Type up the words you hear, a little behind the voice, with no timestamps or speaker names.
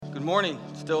Good morning.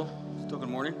 Still good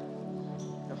morning.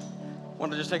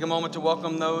 Wanted to just take a moment to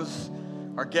welcome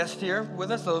our guests here with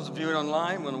us, those viewing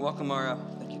online. Want to welcome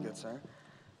thank you, good sir,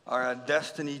 our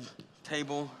Destiny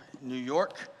Table in New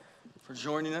York for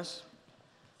joining us.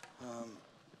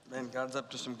 Man, God's up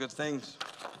to some good things.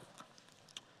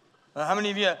 How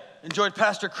many of you enjoyed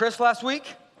Pastor Chris last week?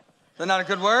 Is that not a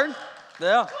good word?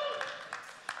 Yeah.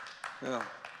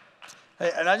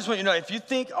 Hey, and I just want you to know, if you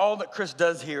think all that Chris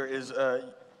does here is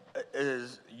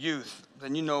youth,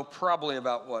 then you know probably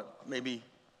about maybe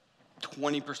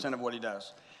 20% of what he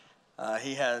does.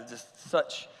 He has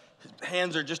just his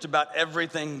hands are just about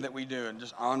everything that we do, and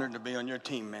just honored to be on your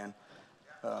team, man.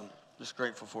 Just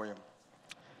grateful for you.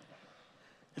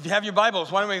 If you have your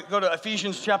Bibles, why don't we go to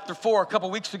Ephesians chapter 4. A couple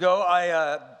weeks ago,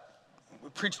 we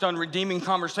preached on redeeming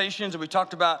conversations, and we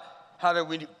talked about how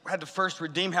we had to first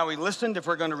redeem how we listened if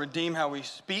we're going to redeem how we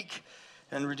speak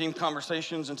and redeem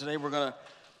conversations. And today we're going to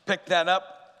pick that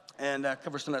up and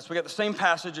cover some of that. So we got the same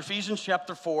passage, Ephesians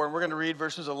chapter 4, and we're going to read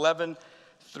verses 11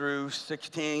 through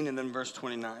 16 and then verse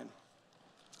 29.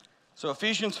 So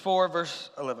Ephesians 4,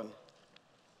 verse 11.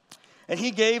 And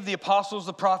he gave the apostles,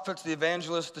 the prophets, the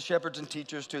evangelists, the shepherds, and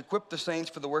teachers to equip the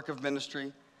saints for the work of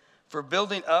ministry, for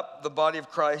building up the body of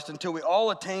Christ until we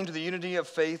all attain to the unity of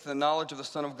faith and the knowledge of the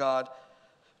Son of God,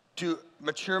 to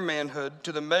mature manhood,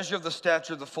 to the measure of the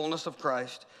stature of the fullness of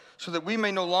Christ, so that we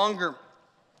may no longer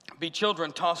be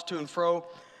children tossed to and fro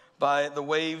by the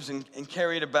waves and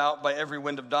carried about by every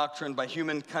wind of doctrine, by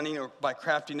human cunning or by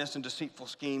craftiness and deceitful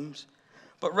schemes,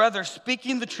 but rather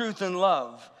speaking the truth in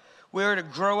love, we are to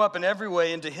grow up in every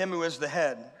way into him who is the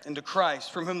head, into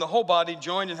Christ, from whom the whole body,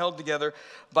 joined and held together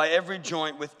by every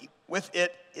joint with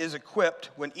it is equipped,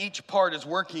 when each part is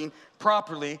working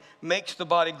properly, makes the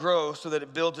body grow so that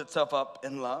it builds itself up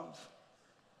in love.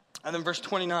 And then verse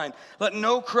 29, let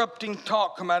no corrupting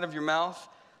talk come out of your mouth,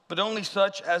 but only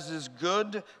such as is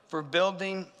good for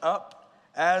building up,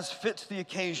 as fits the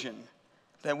occasion,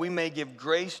 that we may give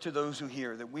grace to those who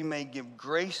hear, that we may give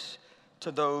grace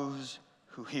to those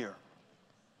who hear.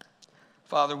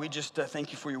 Father, we just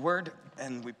thank you for your word,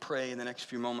 and we pray in the next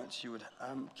few moments you would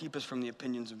keep us from the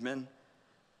opinions of men,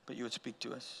 but you would speak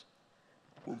to us.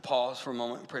 We'll pause for a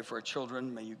moment and pray for our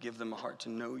children. May you give them a heart to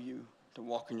know you, to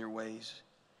walk in your ways.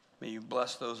 May you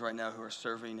bless those right now who are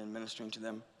serving and ministering to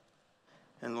them.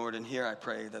 And Lord, in here I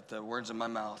pray that the words of my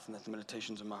mouth and that the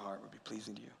meditations of my heart would be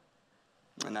pleasing to you.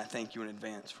 And I thank you in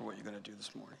advance for what you're going to do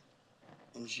this morning.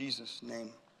 In Jesus' name,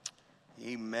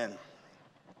 amen.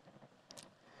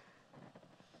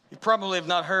 You probably have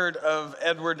not heard of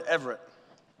Edward Everett.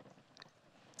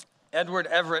 Edward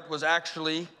Everett was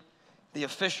actually the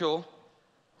official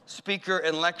speaker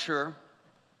and lecturer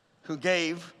who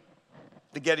gave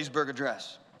the Gettysburg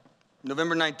Address,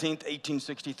 November 19th,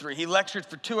 1863. He lectured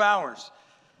for 2 hours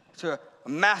to a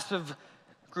massive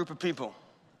group of people.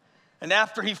 And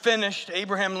after he finished,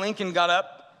 Abraham Lincoln got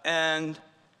up and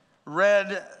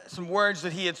read some words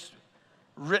that he had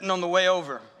written on the way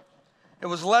over. It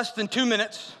was less than 2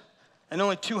 minutes and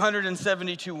only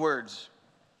 272 words.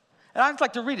 And I'd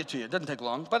like to read it to you. It doesn't take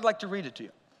long, but I'd like to read it to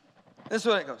you. This is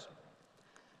what it goes.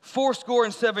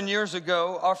 77 years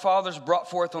ago, our fathers brought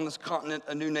forth on this continent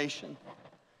a new nation,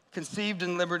 conceived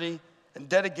in liberty and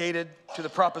dedicated to the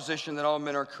proposition that all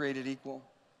men are created equal.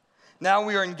 Now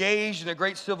we are engaged in a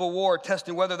great civil war,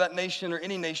 testing whether that nation or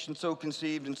any nation so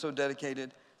conceived and so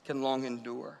dedicated can long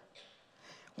endure.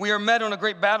 We are met on a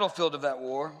great battlefield of that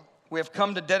war. We have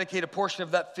come to dedicate a portion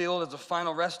of that field as a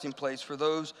final resting place for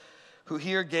those who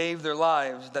here gave their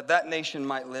lives that that nation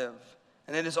might live.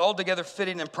 And it is altogether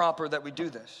fitting and proper that we do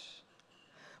this.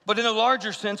 But in a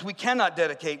larger sense, we cannot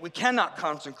dedicate, we cannot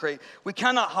consecrate, we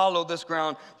cannot hallow this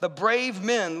ground. The brave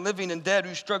men, living and dead,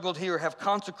 who struggled here have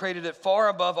consecrated it far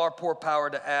above our poor power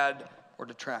to add or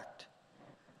detract.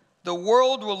 The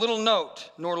world will little note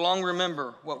nor long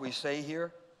remember what we say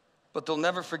here, but they'll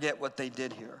never forget what they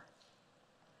did here.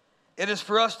 It is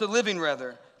for us, the living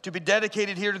rather, to be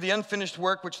dedicated here to the unfinished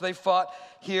work which they fought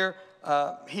here,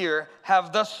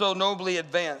 have thus so nobly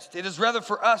advanced. It is rather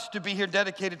for us to be here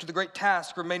dedicated to the great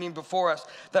task remaining before us,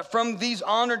 that from these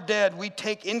honored dead we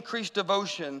take increased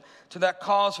devotion to that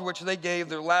cause for which they gave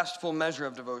their last full measure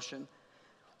of devotion,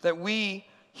 that we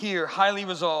here highly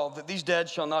resolve that these dead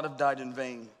shall not have died in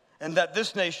vain, and that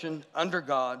this nation, under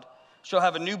God, shall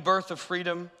have a new birth of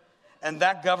freedom, and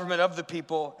that government of the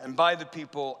people and by the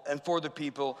people and for the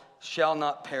people shall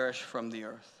not perish from the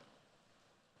earth.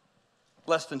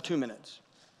 Less than 2 minutes.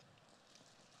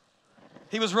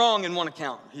 He was wrong in one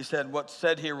account. He said, what's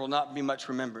said here will not be much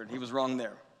remembered. He was wrong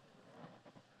there.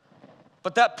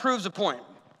 But that proves a point.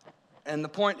 And the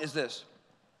point is this.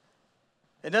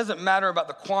 It doesn't matter about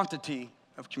the quantity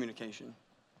of communication.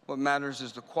 What matters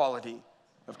is the quality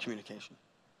of communication.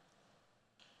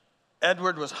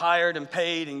 Edward was hired and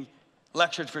paid and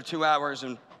lectured for 2 hours,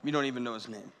 and we don't even know his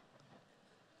name.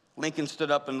 Lincoln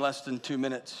stood up in less than 2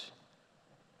 minutes,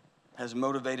 has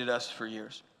motivated us for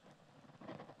years.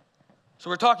 So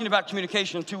we're talking about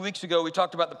communication. 2 weeks ago, we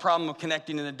talked about the problem of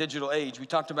connecting in a digital age. We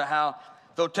talked about how,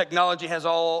 though technology has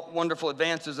all wonderful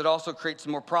advances, it also creates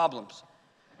some more problems.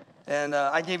 And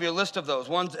I gave you a list of those.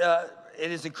 One, it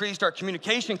has increased our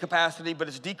communication capacity, but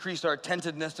it's decreased our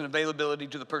attentiveness and availability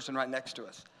to the person right next to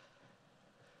us.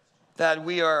 That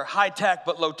we are high-tech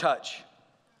but low-touch.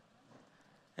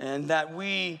 And that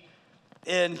we,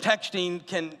 in texting,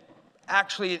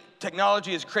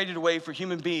 technology has created a way for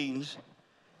human beings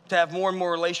to have more and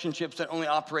more relationships that only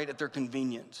operate at their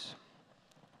convenience,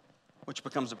 which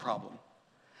becomes a problem.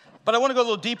 But I want to go a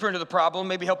little deeper into the problem,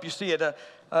 maybe help you see it.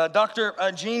 Dr.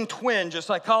 Jean Twenge, a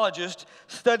psychologist,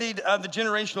 studied the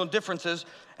generational differences,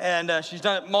 and she's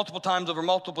done it multiple times over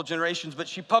multiple generations, but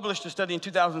she published a study in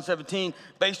 2017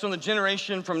 based on the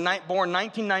generation born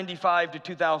 1995 to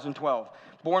 2012.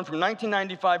 Born from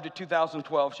 1995 to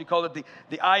 2012. She called it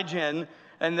the iGen.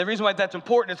 And the reason why that's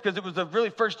important is because it was the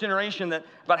really first generation that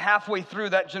about halfway through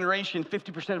that generation,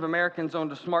 50% of Americans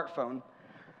owned a smartphone.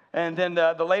 And then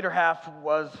the later half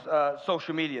was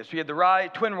social media. So you had the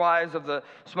twin Ys of the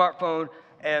smartphone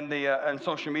and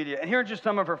social media. And here are just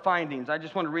some of her findings. I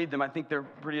just want to read them. I think they're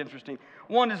pretty interesting.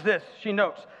 One is this. She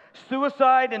notes,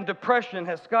 suicide and depression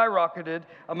has skyrocketed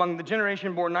among the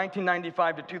generation born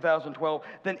 1995 to 2012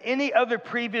 than any other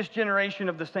previous generation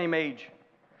of the same age,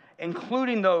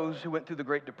 including those who went through the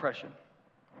Great Depression.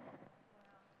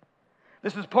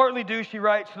 This is partly due, she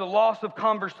writes, to the loss of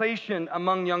conversation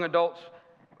among young adults,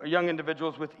 or young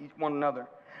individuals with one another.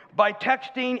 By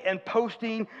texting and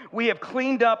posting, we have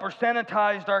cleaned up or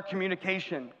sanitized our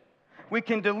communication. We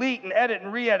can delete and edit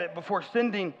and re-edit before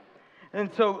sending,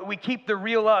 and so we keep the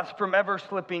real us from ever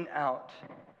slipping out.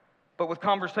 But with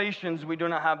conversations, we do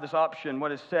not have this option.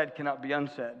 What is said cannot be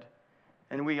unsaid,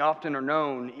 and we often are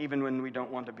known even when we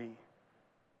don't want to be.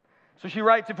 So she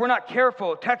writes, if we're not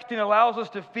careful, texting allows us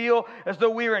to feel as though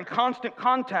we are in constant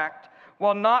contact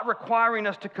while not requiring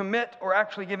us to commit or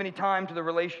actually give any time to the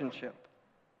relationship.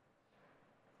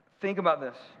 Think about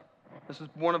this. This is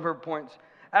one of her points.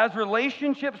 As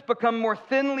relationships become more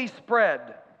thinly spread,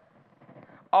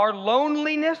 our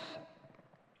loneliness,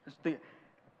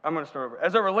 I'm going to start over.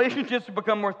 As our relationships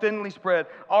become more thinly spread,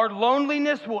 our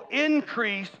loneliness will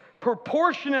increase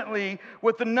proportionately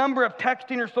with the number of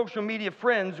texting or social media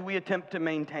friends we attempt to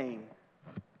maintain.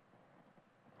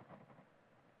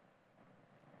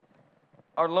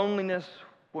 Our loneliness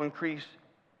will increase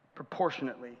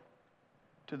proportionately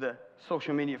to the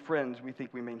social media friends we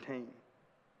think we maintain.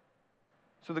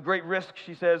 So the great risk,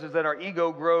 she says, is that our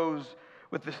ego grows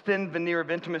with this thin veneer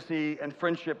of intimacy and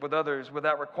friendship with others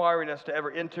without requiring us to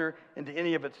ever enter into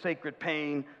any of its sacred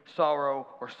pain, sorrow,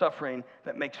 or suffering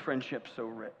that makes friendship so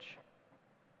rich.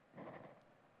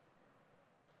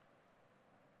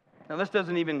 Now, this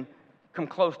doesn't even come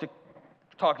close to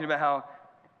talking about how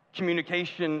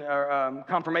communication or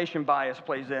confirmation bias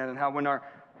plays in, and how when our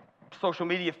social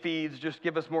media feeds just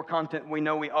give us more content we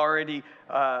know we already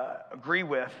agree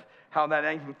with, how that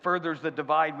even furthers the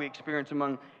divide we experience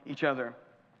among each other.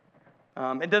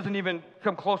 It doesn't even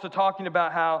come close to talking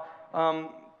about how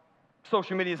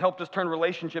social media has helped us turn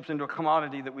relationships into a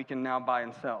commodity that we can now buy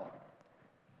and sell.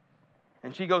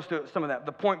 And she goes through some of that.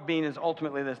 The point being is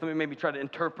ultimately this. Let me maybe try to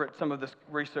interpret some of this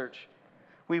research.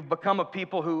 We've become a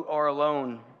people who are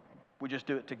alone. We just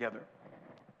do it together.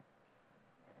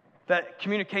 That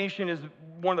communication is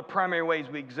one of the primary ways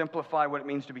we exemplify what it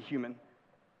means to be human.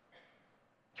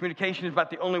 Communication is about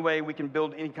the only way we can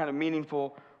build any kind of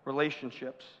meaningful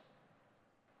relationships.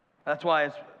 That's why,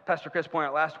 as Pastor Chris pointed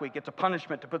out last week, it's a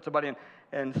punishment to put somebody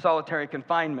in solitary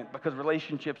confinement, because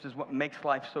relationships is what makes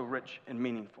life so rich and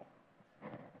meaningful.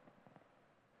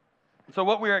 So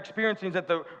what we are experiencing is that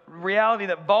the reality,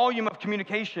 that volume of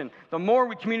communication, the more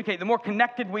we communicate, the more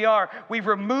connected we are. We've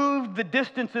removed the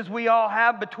distances we all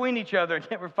have between each other, and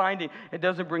yet we're finding it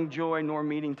doesn't bring joy nor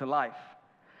meaning to life.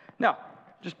 Now,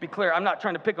 just be clear, I'm not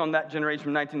trying to pick on that generation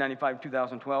from 1995 to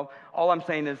 2012. All I'm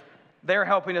saying is they're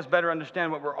helping us better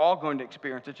understand what we're all going to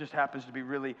experience. It just happens to be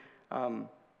really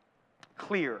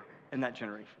clear in that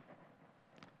generation.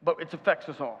 But it affects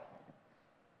us all.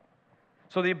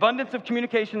 So the abundance of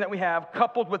communication that we have,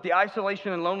 coupled with the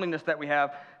isolation and loneliness that we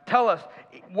have, tell us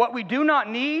what we do not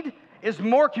need is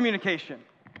more communication.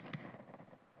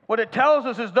 What it tells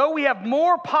us is though we have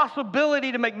more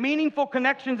possibility to make meaningful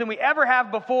connections than we ever have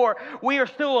before, we are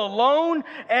still alone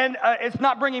and it's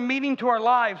not bringing meaning to our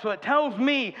lives. So it tells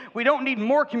me we don't need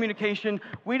more communication.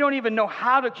 We don't even know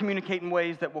how to communicate in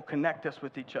ways that will connect us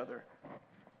with each other.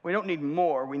 We don't need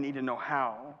more. We need to know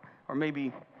how, or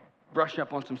maybe brush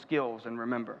up on some skills and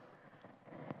remember.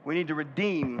 We need to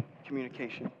redeem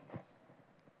communication.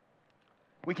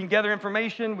 We can gather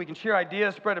information, we can share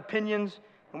ideas, spread opinions,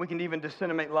 and we can even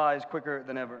disseminate lies quicker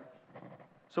than ever.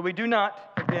 So we do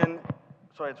not, again,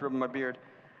 sorry, it's rubbing my beard.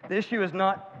 The issue is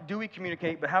not do we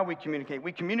communicate, but how we communicate.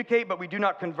 We communicate, but we do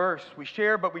not converse. We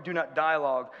share, but we do not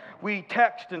dialogue. We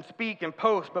text and speak and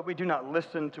post, but we do not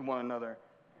listen to one another.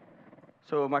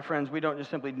 So, my friends, we don't just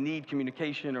simply need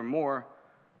communication or more.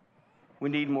 We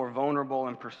need more vulnerable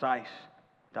and precise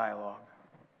dialogue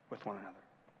with one another.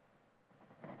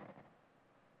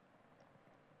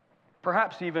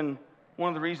 Perhaps even one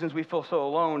of the reasons we feel so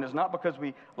alone is not because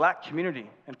we lack community.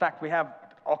 In fact, we have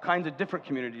all kinds of different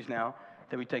communities now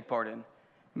that we take part in.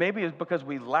 Maybe it's because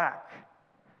we lack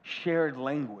shared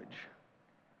language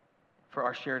for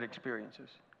our shared experiences.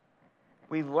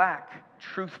 We lack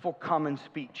truthful common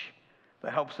speech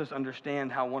that helps us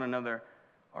understand how one another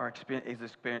is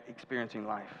experiencing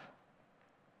life.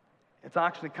 It's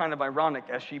actually kind of ironic,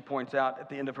 as she points out at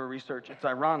the end of her research, it's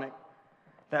ironic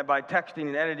that by texting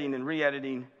and editing and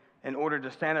re-editing in order to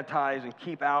sanitize and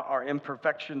keep out our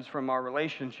imperfections from our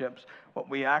relationships, what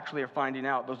we actually are finding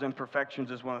out, those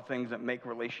imperfections is one of the things that make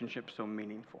relationships so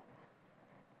meaningful.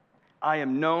 I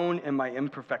am known in my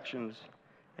imperfections,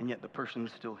 and yet the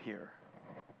person's still here.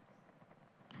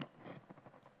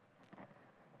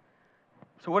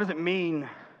 So what does it mean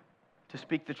to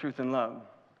speak the truth in love?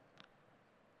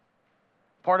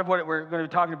 Part of what we're going to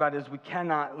be talking about is we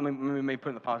cannot, let me put it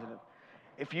in the positive.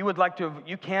 If you would like to,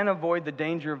 you can avoid the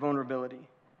danger of vulnerability,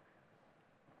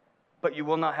 but you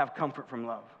will not have comfort from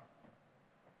love.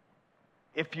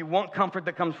 If you want comfort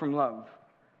that comes from love,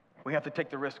 we have to take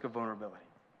the risk of vulnerability.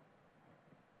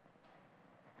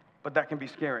 But that can be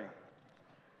scary.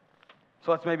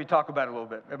 So let's maybe talk about it a little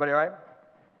bit. Everybody all right?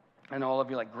 I know all of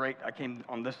you are like, great, I came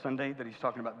on this Sunday that he's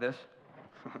talking about this.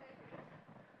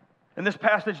 In this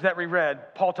passage that we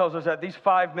read, Paul tells us that these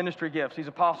 5 ministry gifts, these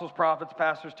apostles, prophets,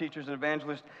 pastors, teachers, and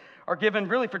evangelists, are given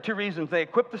really for 2 reasons. They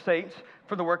equip the saints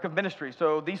for the work of ministry.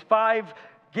 So these 5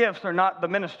 gifts are not the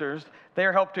ministers. They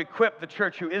are helped to equip the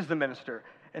church who is the minister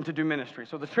and to do ministry.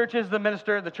 So the church is the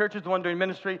minister. The church is the one doing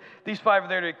ministry. These 5 are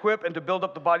there to equip and to build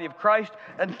up the body of Christ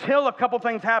until a couple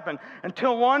things happen.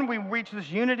 Until one, we reach this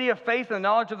unity of faith and the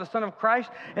knowledge of the Son of Christ.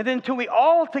 And then until we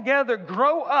all together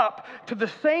grow up to the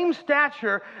same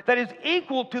stature that is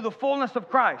equal to the fullness of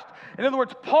Christ. In other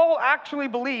words, Paul actually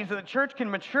believes that the church can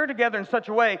mature together in such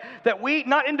a way that we,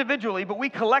 not individually, but we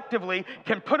collectively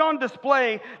can put on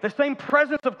display the same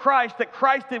presence of Christ that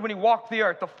Christ did when he walked the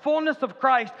earth. The fullness of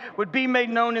Christ would be made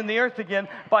known in the earth again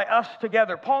by us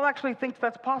together. Paul actually thinks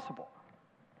that's possible.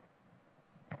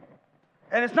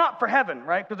 And it's not for heaven,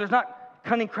 right? Because there's not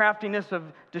cunning craftiness of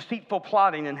deceitful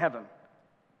plotting in heaven.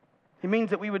 He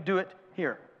means that we would do it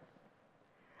here.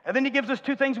 And then he gives us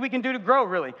 2 things we can do to grow,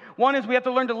 really. One is we have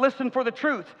to learn to listen for the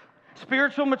truth.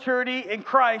 Spiritual maturity in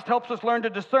Christ helps us learn to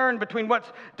discern between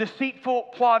what's deceitful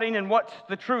plotting and what's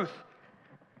the truth.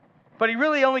 But he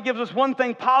really only gives us one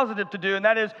thing positive to do, and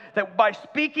that is that by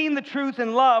speaking the truth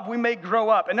in love, we may grow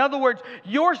up. In other words,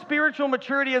 your spiritual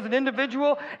maturity as an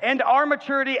individual and our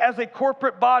maturity as a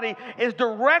corporate body is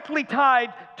directly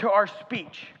tied to our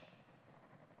speech.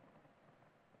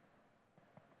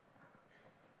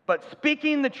 But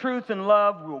speaking the truth in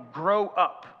love will grow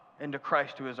up into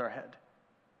Christ who is our head.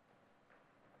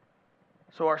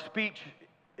 So our speech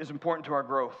is important to our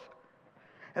growth.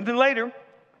 And then later,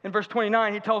 in verse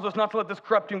 29, he tells us not to let this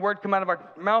corrupting word come out of our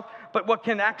mouth, but what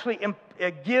can actually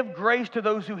give grace to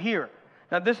those who hear.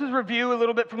 Now, this is review a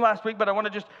little bit from last week, but I want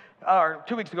to just, or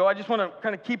 2 weeks ago, I just want to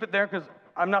kind of keep it there because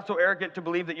I'm not so arrogant to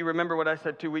believe that you remember what I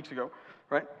said 2 weeks ago,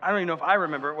 right? I don't even know if I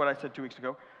remember what I said 2 weeks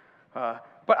ago.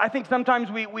 But I think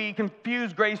sometimes we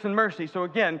confuse grace and mercy. So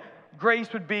again,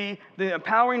 grace would be the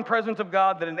empowering presence of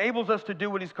God that enables us to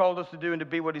do what he's called us to do and to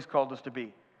be what he's called us to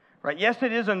be. Right? Yes,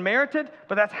 it is unmerited,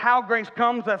 but that's how grace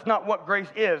comes. That's not what grace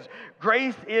is.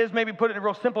 Grace is, maybe put it in a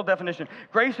real simple definition,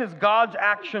 grace is God's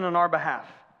action on our behalf.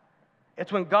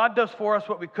 It's when God does for us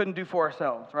what we couldn't do for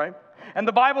ourselves, right? And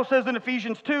the Bible says in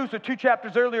Ephesians 2, so 2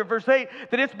 chapters earlier, verse 8,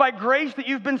 that it's by grace that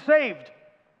you've been saved.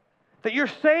 That you're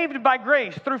saved by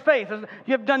grace through faith.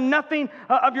 You have done nothing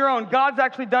of your own. God's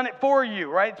actually done it for you,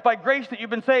 right? It's by grace that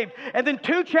you've been saved. And then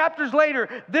 2 chapters later,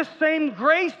 this same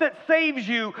grace that saves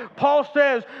you, Paul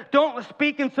says, don't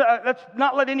speak let's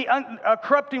not let any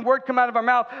corrupting word come out of our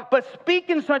mouth, but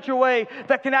speak in such a way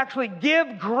that can actually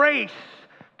give grace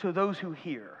to those who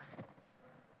hear.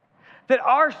 That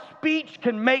our speech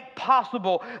can make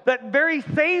possible, that very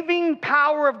saving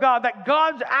power of God, that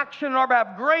God's action on our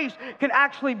behalf, grace, can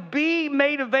actually be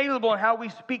made available in how we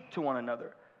speak to one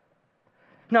another.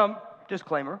 Now,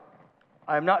 disclaimer,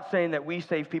 I am not saying that we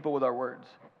save people with our words.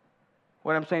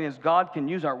 What I'm saying is God can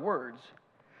use our words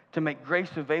to make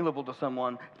grace available to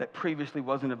someone that previously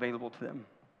wasn't available to them.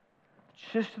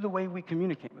 Just the way we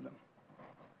communicate with them.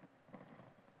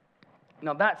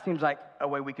 Now, that seems like a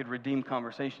way we could redeem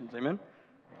conversations, amen?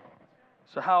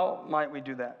 So how might we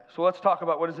do that? So let's talk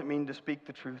about what does it mean to speak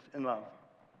the truth in love.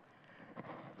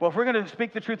 Well, if we're going to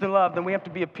speak the truth in love, then we have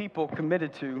to be a people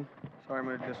committed to, sorry, I'm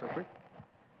going to do this real quick.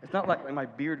 It's not like my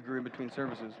beard grew in between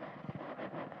services.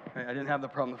 I didn't have the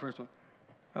problem the first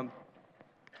one.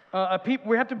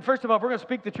 We have to, first of all, if we're going to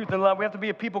speak the truth in love, we have to be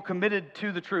a people committed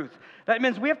to the truth. That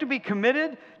means we have to be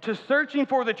committed to searching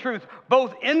for the truth,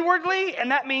 both inwardly,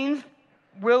 and that means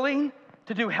willing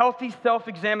to do healthy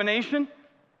self-examination.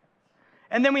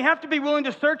 And then we have to be willing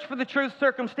to search for the truth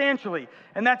circumstantially,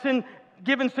 and that's in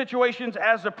given situations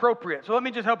as appropriate. So let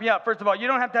me just help you out. First of all, you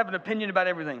don't have to have an opinion about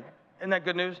everything. Isn't that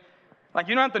good news? Like,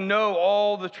 you don't have to know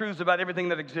all the truths about everything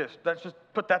that exists. Let's just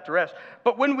put that to rest.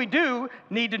 But when we do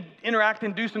need to interact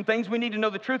and do some things, we need to know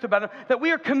the truth about them, that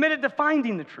we are committed to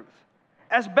finding the truth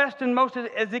as best and most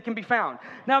as it can be found.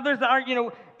 Now, there's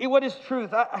the, what is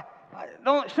truth?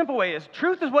 The simple way is,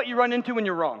 truth is what you run into when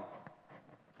you're wrong.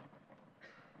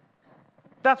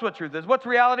 That's what truth is. What's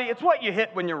reality? It's what you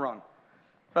hit when you're wrong,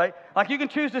 right? Like, you can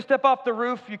choose to step off the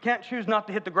roof. You can't choose not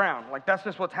to hit the ground. Like, that's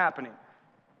just what's happening.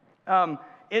 And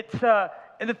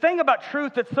the thing about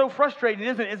truth that's so frustrating,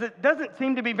 is it doesn't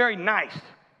seem to be very nice.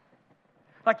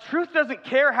 Like, truth doesn't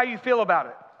care how you feel about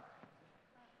it.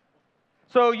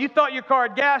 So you thought your car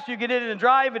had gas, you get in and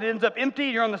drive, it ends up empty,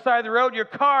 you're on the side of the road. Your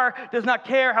car does not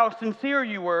care how sincere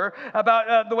you were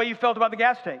about the way you felt about the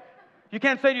gas tank. You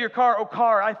can't say to your car, oh,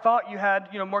 car, I thought you had,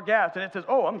 more gas. And it says,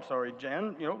 oh, I'm sorry,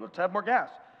 Jan, let's have more gas.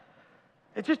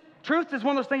 It's just, truth is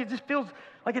one of those things, it just feels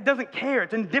like it doesn't care.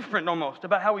 It's indifferent almost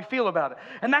about how we feel about it.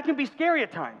 And that can be scary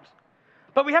at times.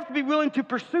 But we have to be willing to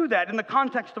pursue that in the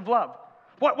context of love.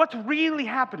 What's really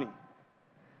happening?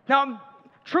 Now,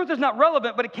 truth is not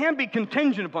relevant, but it can be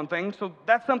contingent upon things, so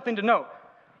that's something to note,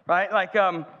 right? Like,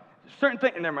 certain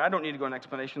things, never mind, I don't need to go into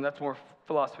explanation, that's more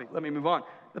philosophy. Let me move on.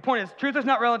 The point is, truth is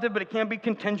not relative, but it can be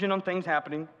contingent on things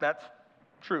happening. That's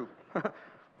true.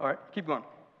 All right, keep going.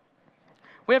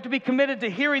 We have to be committed to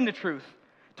hearing the truth,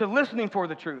 to listening for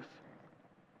the truth.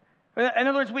 In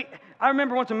other words, I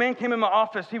remember once a man came in my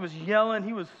office, he was yelling,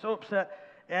 he was so upset,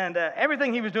 and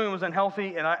everything he was doing was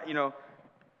unhealthy, and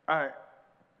I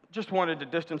just wanted to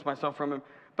distance myself from him.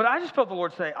 But I just felt the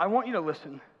Lord say, I want you to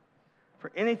listen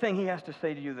for anything he has to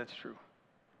say to you that's true.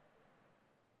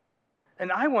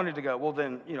 And I wanted to go, well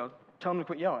then, tell him to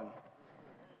quit yelling.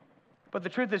 But the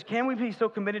truth is, can we be so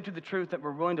committed to the truth that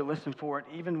we're willing to listen for it,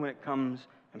 even when it comes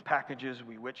in packages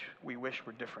we wish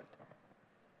were different?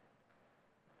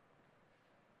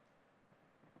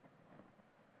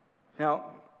 Now,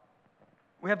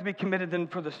 we have to be committed then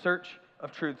for the search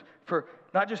of truth, for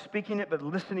not just speaking it, but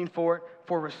listening for it,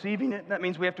 for receiving it. That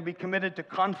means we have to be committed to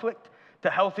conflict, to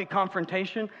healthy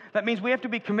confrontation. That means we have to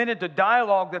be committed to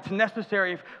dialogue that's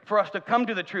necessary for us to come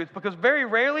to the truth, because very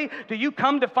rarely do you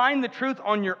come to find the truth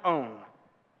on your own.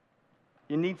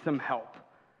 You need some help.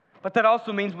 But that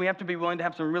also means we have to be willing to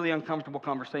have some really uncomfortable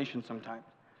conversations sometimes,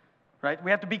 right? We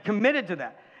have to be committed to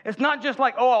that. It's not just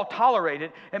like, oh, I'll tolerate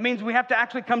it. It means we have to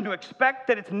actually come to expect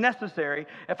that it's necessary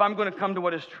if I'm going to come to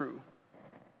what is true.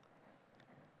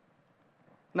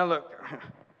 Now look,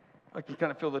 I can kind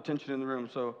of feel the tension in the room.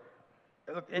 So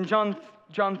look, in John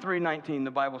 3:19,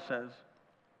 the Bible says,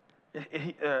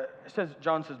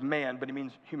 John says man, but he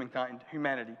means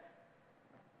humanity.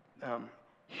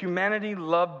 Humanity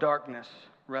loved darkness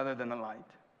rather than the light.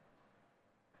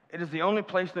 It is the only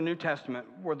place in the New Testament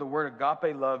where the word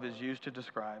agape love is used to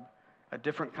describe a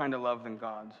different kind of love than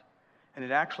God's. And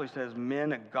it actually says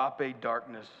men agape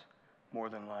darkness more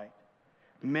than light.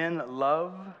 Men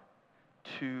love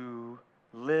to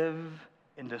live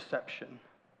in deception.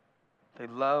 They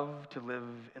love to live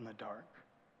in the dark.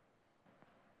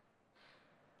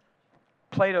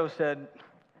 Plato said,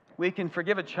 we can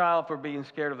forgive a child for being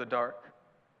scared of the dark.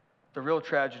 The real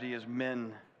tragedy is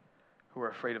men who are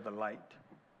afraid of the light.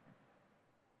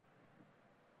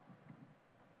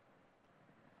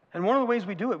 And one of the ways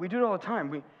we do it all the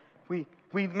time.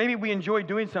 Maybe we enjoy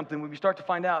doing something when we start to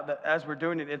find out that as we're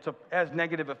doing it, it has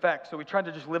negative effects. So we try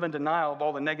to just live in denial of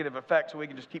all the negative effects so we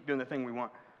can just keep doing the thing we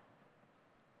want.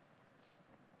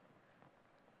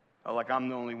 Oh, like I'm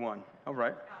the only one. All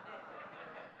right.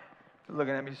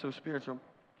 Looking at me so spiritual.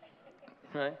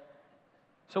 Right?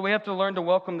 So we have to learn to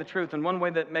welcome the truth. And one way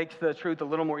that makes the truth a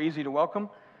little more easy to welcome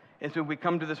is when we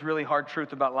come to this really hard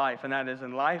truth about life. And that is,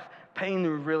 in life, pain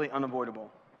is really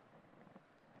unavoidable.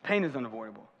 Pain is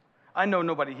unavoidable. I know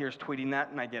nobody here is tweeting that,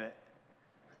 and I get it.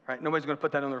 Right? Nobody's going to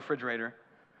put that on the refrigerator.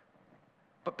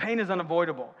 But pain is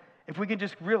unavoidable. If we can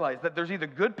just realize that there's either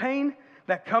good pain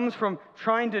that comes from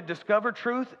trying to discover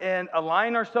truth and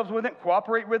align ourselves with it,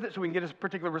 cooperate with it so we can get a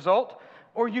particular result,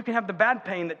 or you can have the bad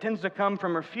pain that tends to come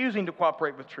from refusing to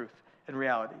cooperate with truth and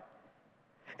reality.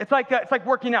 It's like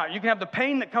working out. You can have the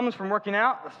pain that comes from working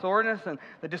out, the soreness and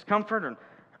the discomfort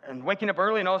and waking up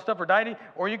early and all this stuff or dieting,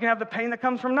 or you can have the pain that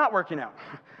comes from not working out.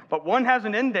 But one has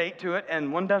an end date to it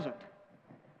and one doesn't.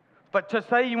 But to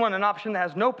say you want an option that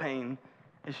has no pain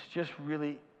is just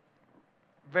really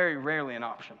very rarely an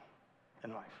option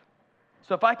in life.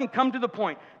 So if I can come to the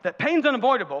point that pain's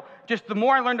unavoidable, just the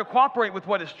more I learn to cooperate with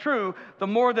what is true, the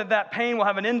more that pain will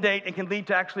have an end date and can lead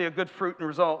to actually a good fruit and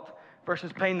result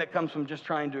versus pain that comes from just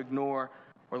trying to ignore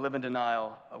or live in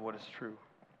denial of what is true.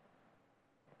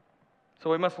 So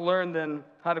we must learn then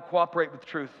how to cooperate with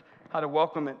truth, how to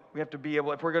welcome it. We have to be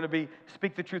able, if we're going to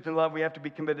speak the truth in love, we have to be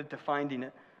committed to finding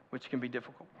it, which can be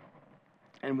difficult.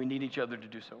 And we need each other to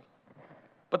do so.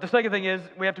 But the second thing is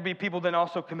we have to be people then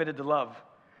also committed to love.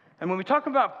 And when we talk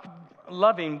about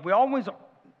loving,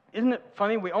 isn't it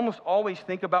funny? We almost always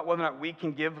think about whether or not we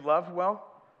can give love well.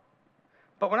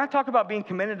 But when I talk about being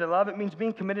committed to love, it means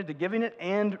being committed to giving it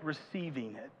and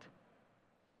receiving it.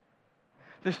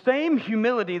 The same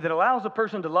humility that allows a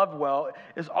person to love well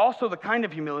is also the kind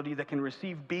of humility that can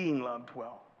receive being loved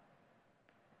well.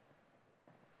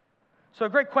 So a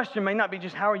great question may not be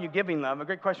just how are you giving love. A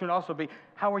great question would also be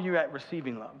how are you at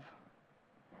receiving love?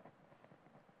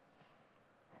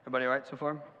 Everybody all right so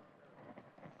far?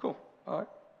 Cool. All right.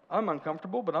 I'm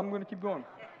uncomfortable, but I'm going to keep going.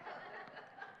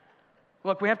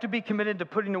 Look, we have to be committed to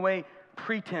putting away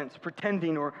pretense,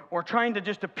 pretending, or trying to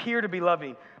just appear to be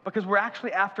loving, because we're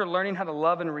actually after learning how to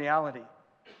love in reality.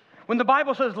 When the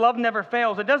Bible says love never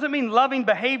fails, it doesn't mean loving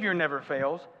behavior never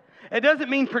fails. It doesn't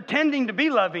mean pretending to be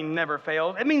loving never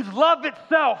fails. It means love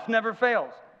itself never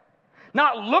fails.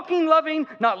 Not looking loving,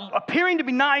 not appearing to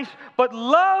be nice, but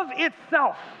love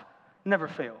itself never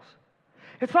fails.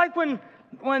 It's like when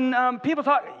people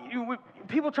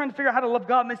trying to figure out how to love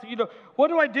God, and they say, what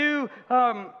do I do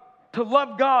to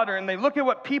love God? And they look at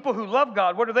what people who love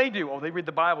God, what do? Oh, they read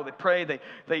the Bible, they pray,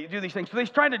 they do these things. So they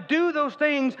try to do those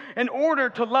things in order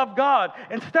to love God.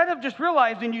 Instead of just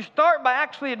realizing, you start by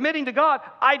actually admitting to God,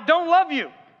 I don't love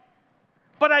you,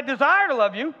 but I desire to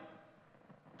love you.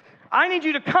 I need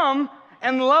you to come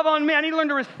and love on me. I need to learn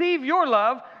to receive your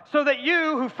love so that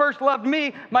you, who first loved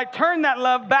me, might turn that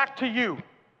love back to you.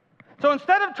 So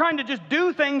instead of trying to just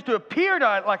do things to appear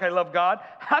like I love God,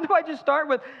 how do I just start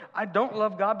with, I don't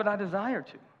love God, but I desire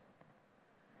to?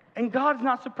 And God's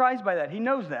not surprised by that. He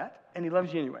knows that, and He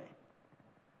loves you anyway.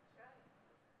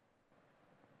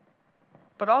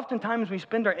 But oftentimes we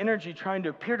spend our energy trying to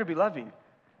appear to be loving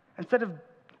instead of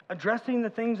addressing the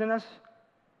things in us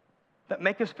that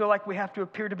make us feel like we have to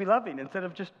appear to be loving instead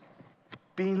of just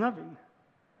being loving.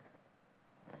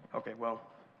 Okay, well,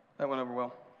 that went over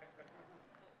well.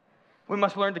 We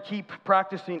must learn to keep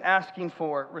practicing asking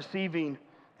for, receiving,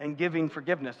 and giving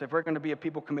forgiveness. If we're going to be a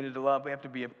people committed to love, we have to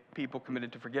be a people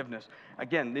committed to forgiveness.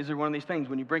 Again, these are one of these things,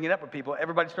 when you bring it up with people,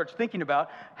 everybody starts thinking about,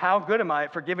 how good am I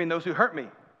at forgiving those who hurt me?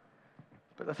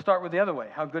 But let's start with the other way.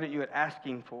 How good are you at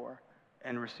asking for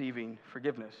and receiving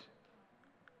forgiveness?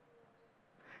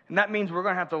 And that means we're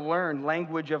going to have to learn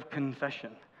language of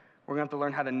confession. We're going to have to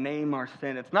learn how to name our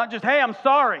sin. It's not just, hey, I'm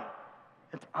sorry.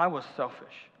 It's, I was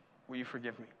selfish. Will you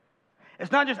forgive me?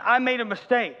 It's not just, I made a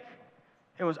mistake.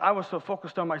 It was, I was so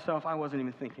focused on myself, I wasn't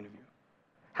even thinking of you.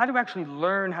 How do we actually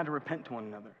learn how to repent to one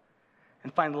another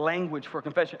and find language for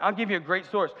confession? I'll give you a great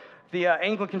source. The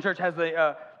Anglican Church has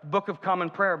the Book of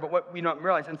Common Prayer, but what we don't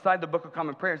realize, inside the Book of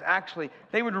Common Prayer is actually,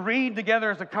 they would read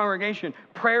together as a congregation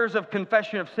prayers of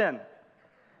confession of sin.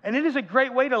 And it is a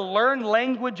great way to learn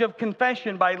language of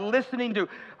confession by listening to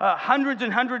hundreds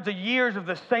and hundreds of years of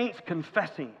the saints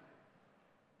confessing.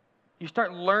 You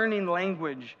start learning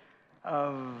language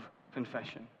of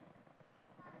confession.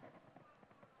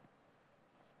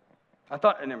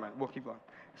 Never mind, we'll keep going.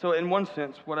 So in one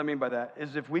sense, what I mean by that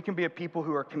is if we can be a people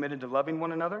who are committed to loving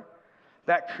one another,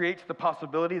 that creates the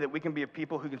possibility that we can be a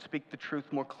people who can speak the truth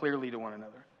more clearly to one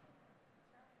another.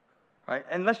 right?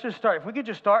 And let's just start. If we could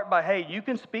just start by, hey, you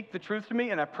can speak the truth to me,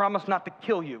 and I promise not to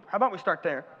kill you. How about we start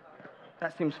there?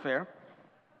 That seems fair.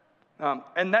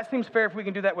 And that seems fair if we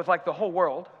can do that with like the whole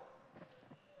world.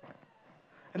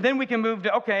 And then we can move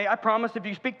to, okay, I promise if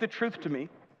you speak the truth to me,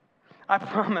 I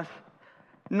promise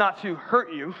not to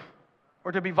hurt you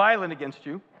or to be violent against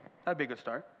you. That'd be a good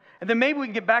start. And then maybe we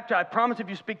can get back to, I promise if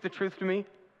you speak the truth to me,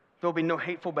 there'll be no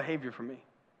hateful behavior from me.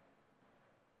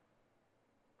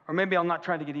 Or maybe I'll not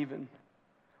try to get even.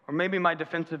 Or maybe my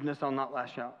defensiveness I'll not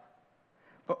lash out.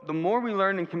 But the more we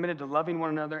learn and committed to loving one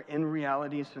another in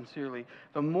reality and sincerely,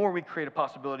 the more we create a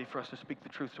possibility for us to speak the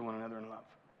truth to one another in love.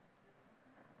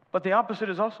 But the opposite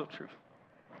is also true.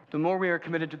 The more we are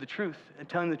committed to the truth and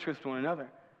telling the truth to one another,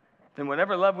 then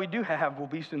whatever love we do have will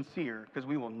be sincere because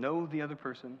we will know the other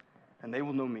person and they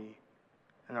will know me,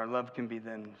 and our love can be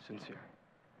then sincere.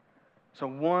 So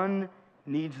one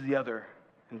needs the other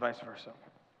and vice versa.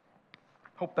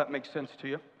 Hope that makes sense to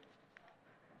you.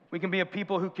 We can be a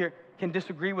people who can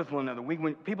disagree with one another.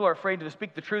 When people are afraid to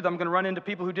speak the truth, I'm going to run into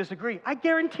people who disagree. I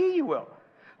guarantee you will.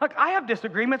 Like, I have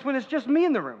disagreements when it's just me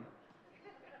in the room.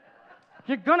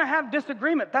 You're going to have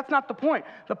disagreement. That's not the point.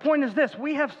 The point is this.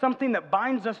 We have something that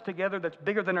binds us together that's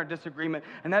bigger than our disagreement,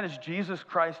 and that is Jesus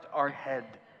Christ, our head.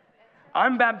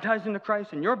 I'm baptized into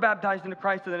Christ, and you're baptized into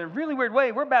Christ, and in a really weird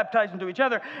way, we're baptized into each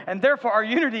other, and therefore our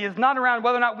unity is not around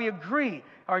whether or not we agree.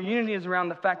 Our unity is around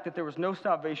the fact that there was no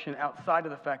salvation outside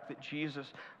of the fact that Jesus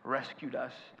rescued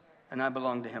us, and I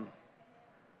belong to him.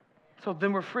 So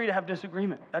then we're free to have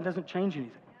disagreement. That doesn't change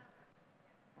anything.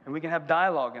 And we can have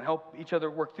dialogue and help each other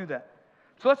work through that.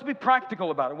 So let's be practical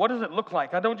about it. What does it look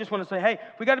like? I don't just want to say, hey,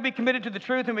 we got to be committed to the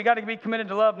truth and we got to be committed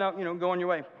to love. Now, go on your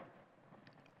way.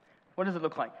 What does it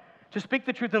look like? To speak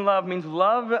the truth in love means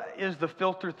love is the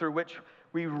filter through which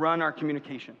we run our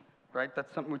communication, right?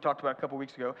 That's something we talked about a couple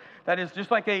weeks ago. That is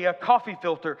just like a coffee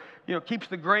filter, keeps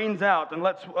the grains out and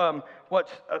lets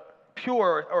what's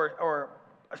pure or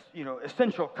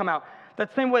essential come out.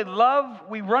 That same way, love,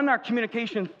 we run our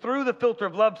communication through the filter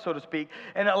of love, so to speak,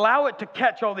 and allow it to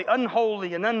catch all the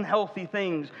unholy and unhealthy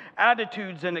things,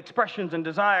 attitudes and expressions and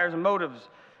desires and motives.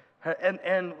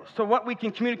 And so what we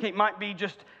can communicate might be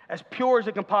just as pure as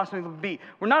it can possibly be.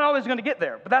 We're not always going to get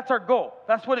there, but that's our goal.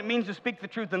 That's what it means to speak the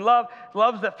truth in love.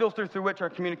 Love's that filter through which our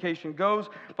communication goes.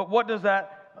 But what does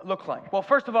that look like? Well,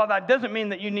 first of all, that doesn't mean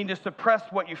that you need to suppress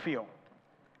what you feel.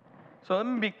 So let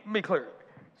me be clear.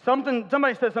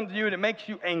 Somebody says something to you and it makes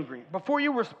you angry. Before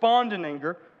you respond in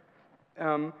anger,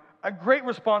 a great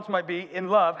response might be, in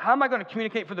love, how am I going to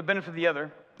communicate for the benefit of the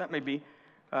other? That may be.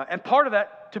 And part of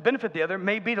that, to benefit the other,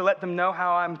 may be to let them know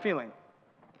how I'm feeling,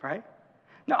 right?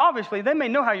 Now, obviously, they may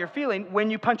know how you're feeling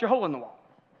when you punch a hole in the wall.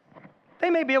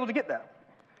 They may be able to get that.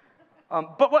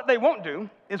 But what they won't do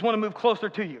is want to move closer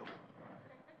to you,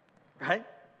 right?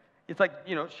 It's like,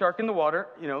 shark in the water.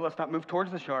 Let's not move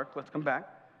towards the shark. Let's come back,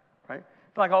 right?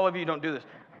 Like all of you don't do this.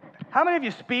 How many of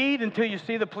you speed until you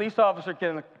see the police officer get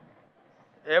in the...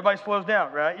 Everybody slows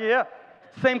down, right? Yeah.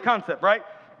 Same concept, right?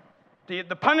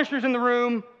 The Punisher's in the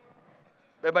room.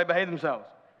 Everybody behave themselves.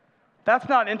 That's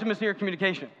not intimacy or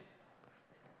communication,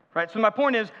 right? So my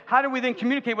point is, how do we then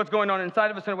communicate what's going on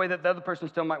inside of us in a way that the other person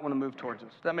still might want to move towards us?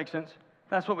 Does that make sense?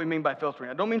 That's what we mean by filtering.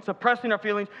 I don't mean suppressing our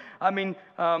feelings. I mean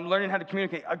learning how to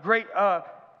communicate. A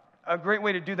great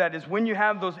way to do that is when you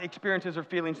have those experiences or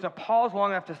feelings, to pause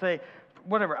long enough to say,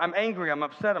 whatever, I'm angry, I'm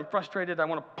upset, I'm frustrated, I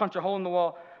want to punch a hole in the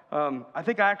wall. I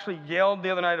think I actually yelled the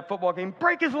other night at a football game,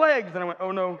 break his legs! And I went,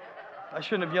 oh no, I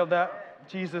shouldn't have yelled that.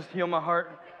 Jesus, heal my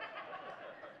heart.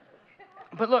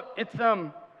 But look, it's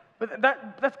but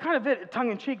that's kind of it,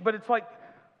 tongue in cheek, but it's like,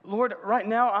 Lord, right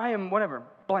now I am whatever,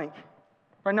 blank.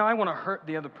 Right now I want to hurt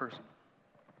the other person.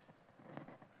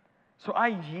 So I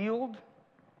yield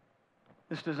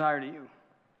this desire to you.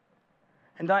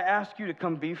 And I ask you to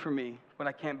come be for me what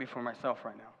I can't be for myself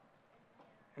right now.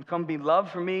 And come be love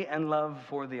for me and love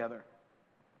for the other.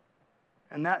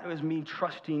 And that was me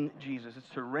trusting Jesus.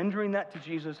 It's surrendering that to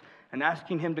Jesus and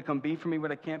asking him to come be for me what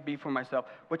I can't be for myself,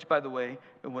 which, by the way,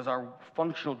 it was our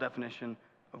functional definition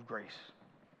of grace.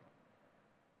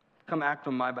 Come act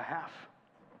on my behalf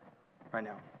right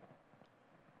now.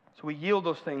 So we yield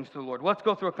those things to the Lord. Let's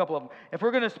go through a couple of them. If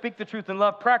we're going to speak the truth in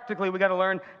love, practically, we got to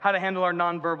learn how to handle our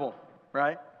nonverbal,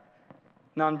 right?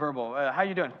 Nonverbal. How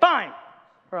you doing? Fine.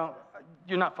 Well,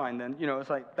 you're not fine then. It's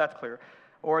like, that's clear.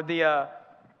 Or the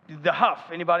huff.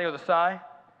 Anybody, or the sigh?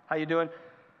 How you doing?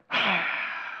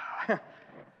 It's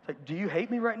like, do you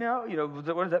hate me right now? What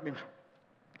does that mean?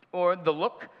 Or the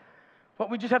look.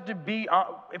 What we just have to be,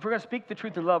 if we're going to speak the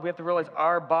truth in love, we have to realize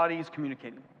our body is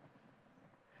communicating.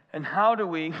 And how do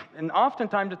we, and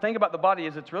oftentimes the thing about the body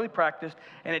is it's really practiced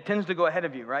and it tends to go ahead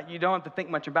of you, right? You don't have to think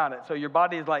much about it. So your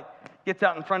body is like, gets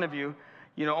out in front of you,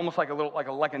 almost like a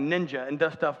ninja, and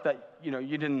does stuff that, you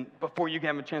didn't, before you can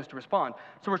have a chance to respond.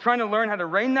 So we're trying to learn how to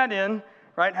rein that in,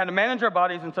 right? How to manage our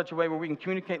bodies in such a way where we can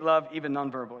communicate love even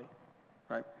non-verbally,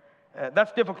 right?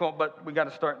 That's difficult, but we got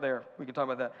to start there. We can talk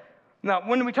about that. Now,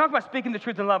 when we talk about speaking the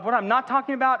truth in love, what I'm not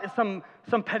talking about is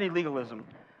some petty legalism.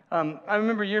 I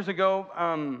remember years ago,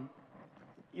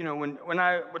 when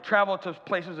I would travel to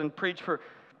places and preach for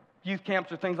youth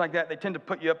camps or things like that, they tend to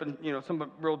put you up in,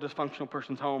 some real dysfunctional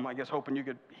person's home, I guess, hoping you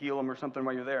could heal them or something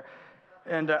while you're there.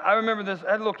 And I remember this,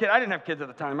 I had a little kid. I didn't have kids at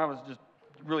the time. I was just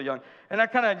really young. And I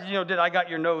kind of, did I got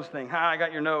your nose thing. I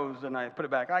got your nose. And I put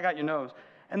it back. I got your nose.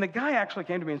 And the guy actually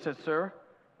came to me and said, "Sir,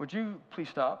 would you please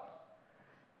stop?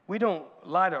 We don't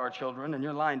lie to our children, and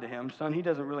you're lying to him. Son, he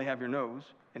doesn't really have your nose,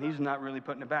 and he's not really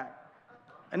putting it back."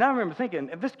 And I remember thinking,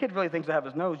 if this kid really thinks I have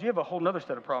his nose, you have a whole other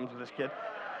set of problems with this kid,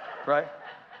 right?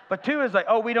 But two is like,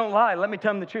 oh, we don't lie. Let me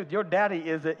tell him the truth. Your daddy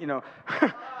is it,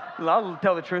 I'll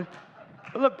tell the truth.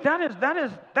 But look, that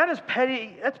is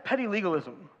petty. That's petty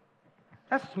legalism.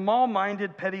 That's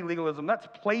small-minded petty legalism. That's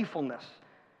playfulness.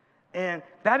 And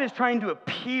that is trying to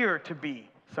appear to be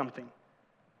something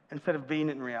instead of being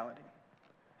it in reality.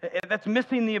 That's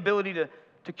missing the ability to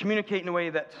communicate in a way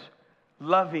that's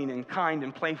loving and kind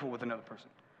and playful with another person.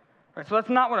 All right, so that's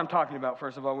not what I'm talking about,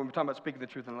 first of all, when we're talking about speaking the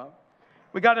truth in love.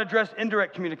 We got to address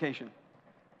indirect communication.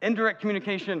 Indirect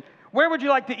communication. Where would you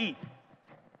like to eat?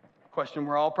 Question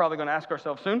we're all probably going to ask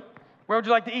ourselves soon. Where would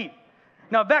you like to eat?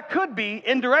 Now, that could be,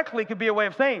 indirectly, could be a way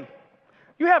of saying,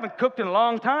 you haven't cooked in a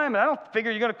long time, and I don't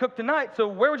figure you're going to cook tonight, so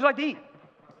where would you like to eat?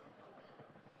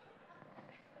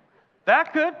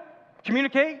 That could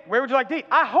communicate, where would you like to eat?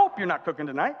 I hope you're not cooking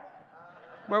tonight.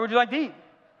 Where would you like to eat?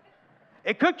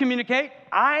 It could communicate,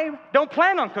 I don't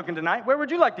plan on cooking tonight. Where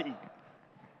would you like to eat?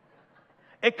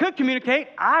 It could communicate,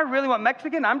 I really want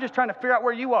Mexican. I'm just trying to figure out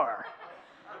where you are.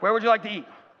 Where would you like to eat?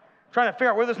 Trying to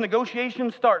figure out where this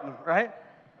negotiation's starting, right?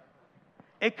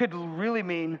 It could really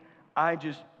mean, I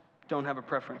just don't have a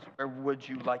preference. Where would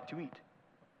you like to eat?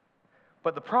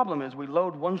 But the problem is we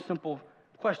load one simple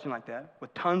question like that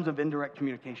with tons of indirect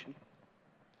communication.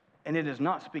 And it is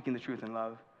not speaking the truth in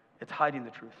love. It's hiding the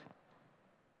truth.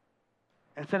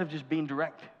 Instead of just being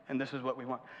direct, and this is what we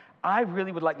want. I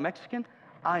really would like Mexican.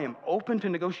 I am open to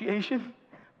negotiation,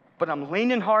 but I'm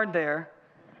leaning hard there.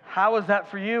 How is that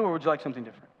for you, or would you like something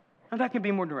different? And that can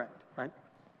be more direct, right?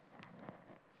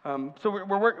 So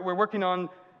we're working on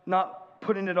not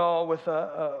putting it all with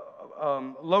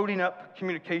loading up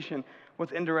communication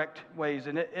with indirect ways,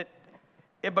 and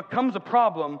it becomes a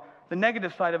problem. The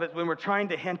negative side of it is when we're trying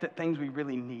to hint at things we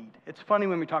really need. It's funny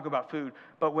when we talk about food,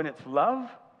 but when it's love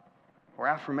or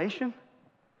affirmation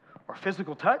or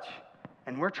physical touch,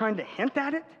 and we're trying to hint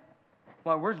at it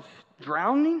while we're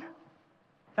drowning,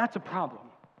 that's a problem.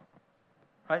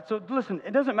 Right? So listen,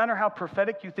 it doesn't matter how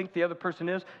prophetic you think the other person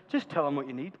is, just tell them what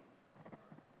you need.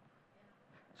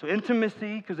 So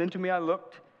intimacy, because into me I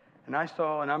looked, and I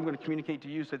saw, and I'm going to communicate to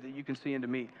you so that you can see into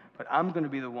me. But I'm going to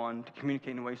be the one to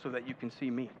communicate in a way so that you can see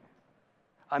me.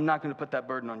 I'm not going to put that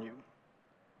burden on you.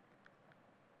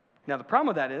 Now the problem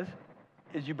with that is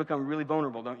you become really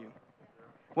vulnerable, don't you?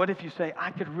 What if you say,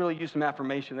 I could really use some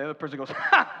affirmation? The other person goes,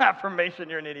 affirmation,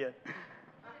 you're an idiot.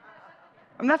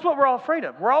 And that's what we're all afraid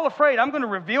of. We're all afraid I'm going to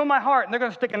reveal my heart and they're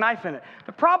going to stick a knife in it.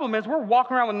 The problem is we're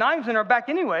walking around with knives in our back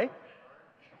anyway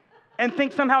and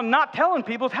think somehow not telling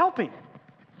people is helping.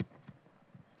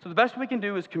 So the best we can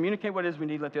do is communicate what it is we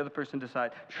need, let the other person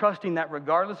decide, trusting that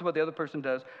regardless of what the other person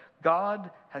does, God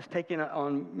has taken it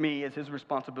on me as his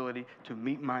responsibility to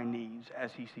meet my needs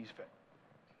as he sees fit.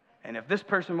 And if this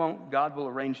person won't, God will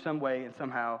arrange some way and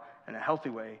somehow in a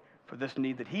healthy way for this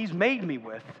need that he's made me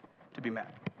with to be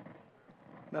met.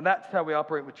 Now that's how we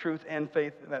operate with truth and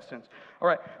faith in that sense. All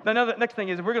right, now the next thing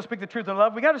is if we're going to speak the truth in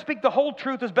love, we got to speak the whole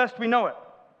truth as best we know it.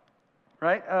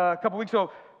 Right? A couple weeks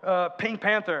ago, Pink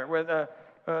Panther, where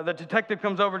the detective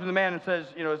comes over to the man and says,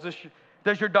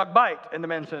 does your dog bite? And the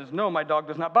man says, no, my dog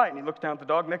does not bite. And he looks down at the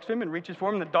dog next to him and reaches for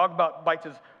him, and the dog bites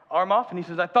his arm off, and he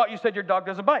says, I thought you said your dog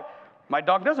doesn't bite. My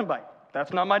dog doesn't bite.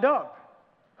 That's not my dog.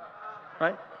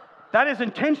 Right? That is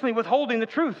intentionally withholding the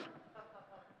truth.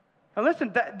 Now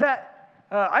listen,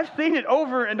 I've seen it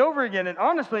over and over again, and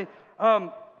honestly,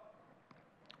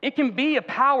 it can be a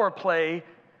power play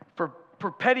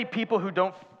for petty people who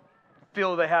don't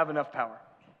feel they have enough power.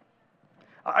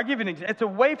 I'll give you an example. It's a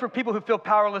way for people who feel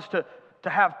powerless to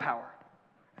have power,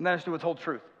 and that is to withhold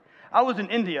truth. I was in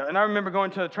India, and I remember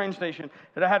going to a train station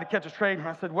that I had to catch a train, and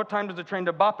I said, what time does the train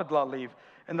to Bapadla leave?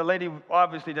 And the lady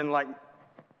obviously didn't like me.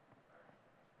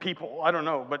 people. I don't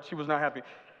know, but she was not happy.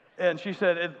 And she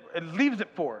said, it leaves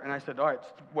at 4. And I said, all right,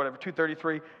 whatever,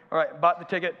 2:33. All right, bought the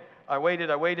ticket. I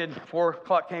waited. 4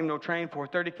 o'clock came, no train.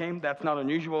 4:30 came. That's not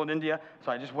unusual in India.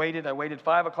 So I just waited. I waited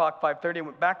 5 o'clock, 5:30. I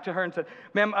went back to her and said,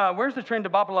 ma'am, where's the train to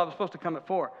Bapala? It was supposed to come at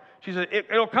 4. She said,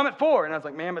 it'll come at 4. And I was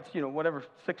like, ma'am, it's, whatever,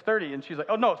 6:30. And she's like,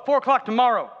 oh, no, it's 4 o'clock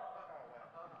tomorrow.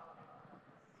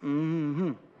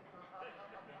 Mm-hmm.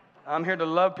 I'm here to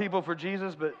love people for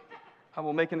Jesus, but I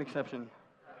will make an exception.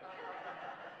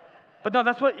 But no,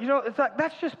 that's what, it's like,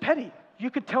 that's just petty.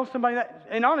 You could tell somebody that.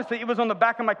 And honestly, it was on the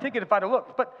back of my ticket if I'd have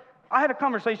looked. But I had a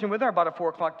conversation with her about a 4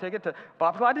 o'clock ticket to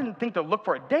Bapala. I didn't think to look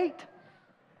for a date.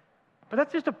 But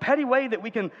that's just a petty way that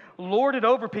we can lord it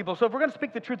over people. So if we're going to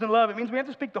speak the truth in love, it means we have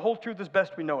to speak the whole truth as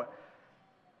best we know it.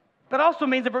 That also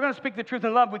means if we're going to speak the truth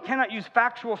in love, we cannot use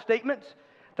factual statements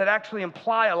that actually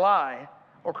imply a lie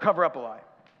or cover up a lie.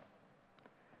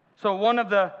 So one of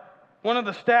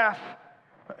the staff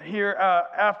here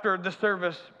after the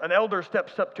service, an elder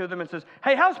steps up to them and says,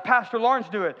 hey, how's Pastor Lawrence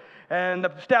doing? And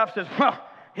the staff says, well,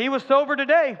 he was sober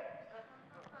today.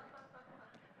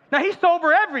 Now, he's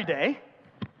sober every day,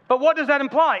 but what does that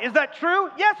imply? Is that true?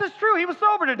 Yes, it's true. He was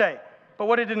sober today. But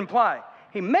what did it imply?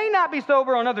 He may not be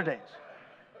sober on other days.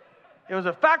 It was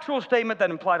a factual statement that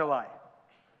implied a lie.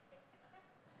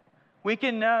 We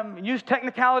can use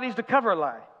technicalities to cover a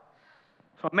lie.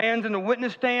 So a man's in the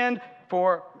witness stand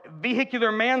for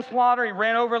vehicular manslaughter. He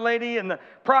ran over a lady, and the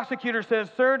prosecutor says,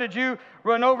 sir, did you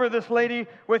run over this lady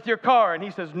with your car? And he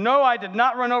says, no, I did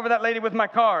not run over that lady with my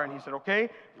car. And he said, okay.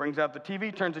 Brings out the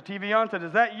TV, turns the TV on, said,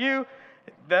 is that you?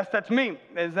 That's me.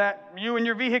 Is that you and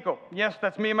your vehicle? Yes,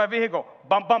 that's me and my vehicle.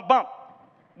 Bump, bump, bump.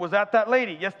 Was that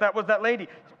lady? Yes, that was that lady.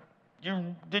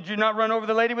 Did you not run over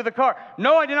the lady with the car?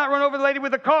 No, I did not run over the lady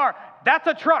with the car. That's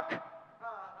a truck.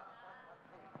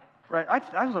 Right,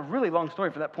 that was a really long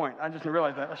story for that point. I just didn't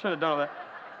realize that. I should have done all that.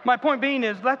 My point being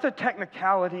is that's a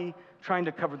technicality trying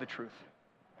to cover the truth.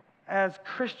 As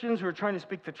Christians who are trying to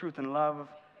speak the truth in love,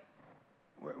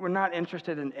 we're not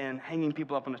interested in hanging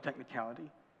people up on a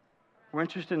technicality. We're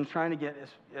interested in trying to get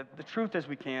the truth as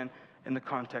we can in the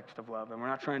context of love, and we're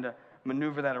not trying to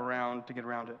maneuver that around to get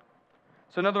around it.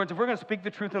 So in other words, if we're going to speak the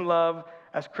truth in love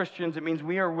as Christians, it means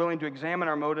we are willing to examine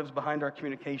our motives behind our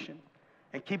communication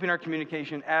and keeping our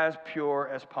communication as pure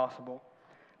as possible.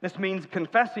 This means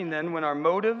confessing then when our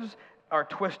motives are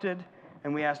twisted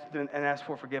and we ask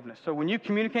for forgiveness. So when you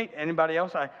communicate, anybody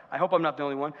else, I hope I'm not the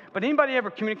only one, but anybody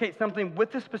ever communicate something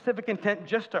with the specific intent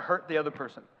just to hurt the other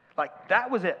person? Like,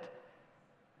 that was it.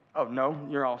 Oh, no,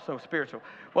 you're all so spiritual.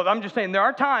 Well, I'm just saying there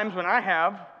are times when I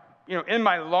have, in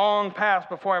my long past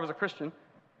before I was a Christian,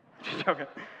 just joking,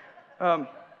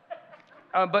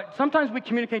 but sometimes we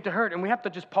communicate to hurt, and we have to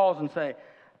just pause and say,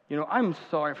 I'm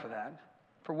sorry for that.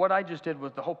 For what I just did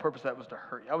was the whole purpose of that was to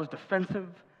hurt you. I was defensive,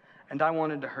 and I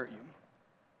wanted to hurt you.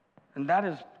 And that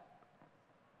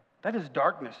is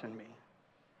darkness in me,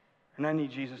 and I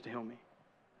need Jesus to heal me.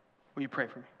 Will you pray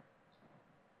for me?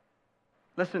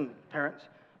 Listen, parents,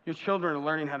 your children are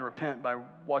learning how to repent by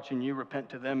watching you repent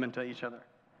to them and to each other.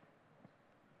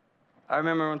 I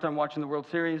remember one time watching the World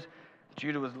Series.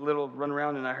 Judah was little, running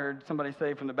around, and I heard somebody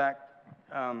say from the back,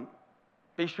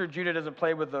 be sure Judah doesn't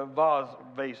play with the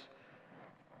vase.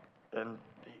 And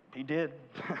he did.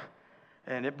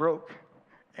 And it broke.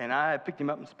 And I picked him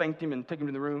up and spanked him and took him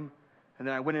to the room. And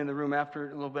then I went in the room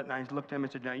after a little bit, and I looked at him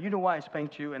and said, now, you know why I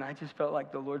spanked you? And I just felt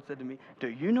like the Lord said to me, do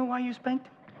you know why you spanked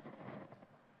him?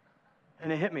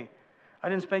 And it hit me. I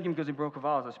didn't spank him because he broke a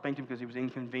vase. I spanked him because he was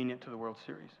inconvenient to the World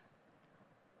Series.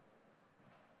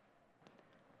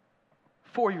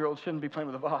 4-year-old shouldn't be playing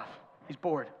with a vase. He's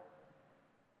bored.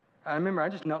 I remember I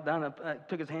just knelt down and I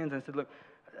took his hands and I said, look,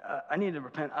 I need to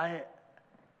repent. I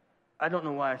don't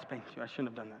know why I spanked you. I shouldn't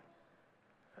have done that.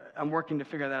 I'm working to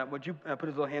figure that out. Would you put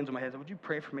his little hands on my head and said, would you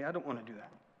pray for me? I don't want to do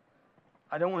that.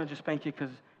 I don't want to just spank you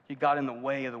because you got in the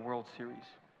way of the World Series.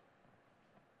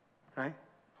 Right?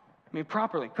 I mean,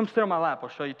 properly. Come sit on my lap.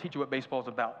 I'll teach you what baseball's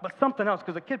about. But something else,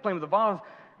 because a kid playing with a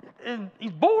vase,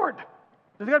 he's bored.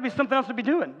 There's got to be something else to be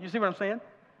doing. You see what I'm saying?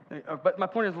 But my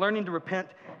point is, learning to repent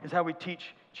is how we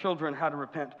teach children how to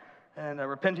repent. And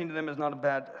repenting to them is not a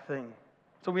bad thing.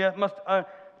 So we must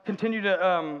continue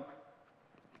to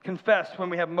confess when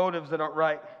we have motives that aren't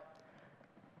right.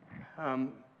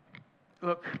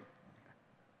 Look,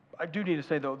 I do need to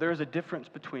say, though, there is a difference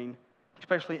between,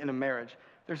 especially in a marriage,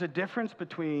 there's a difference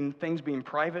between things being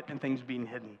private and things being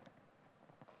hidden.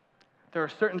 There are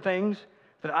certain things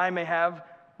that I may have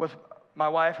with my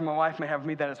wife, and my wife may have with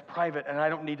me that is private, and I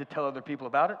don't need to tell other people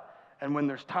about it. And when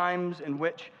there's times in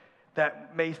which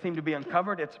that may seem to be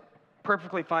uncovered, it's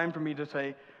perfectly fine for me to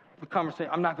say, the conversation,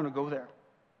 I'm not going to go there.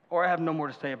 or I have no more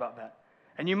to say about that.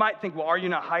 And you might think, well, are you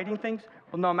not hiding things?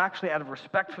 Well, no, I'm actually, out of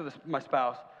respect for my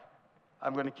spouse,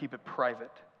 I'm going to keep it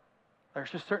private. There's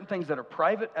just certain things that are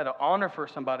private, out of honor for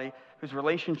somebody whose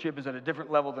relationship is at a different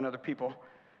level than other people,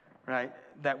 right,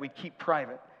 that we keep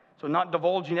private. So not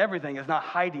divulging everything is not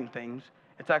hiding things.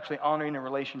 It's actually honoring a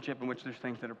relationship in which there's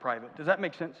things that are private. Does that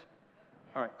make sense?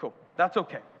 All right, cool. That's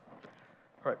okay.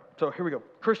 All right, so here we go.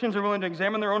 Christians are willing to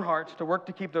examine their own hearts, to work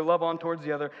to keep their love on towards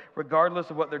the other, regardless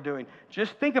of what they're doing.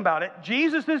 Just think about it.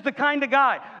 Jesus is the kind of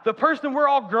guy, the person we're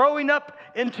all growing up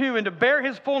into and to bear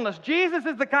his fullness. Jesus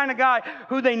is the kind of guy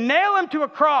who they nail him to a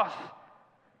cross,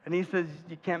 and he says,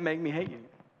 you can't make me hate you.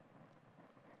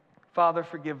 Father,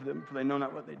 forgive them, for they know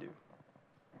not what they do.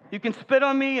 You can spit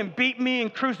on me and beat me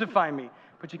and crucify me,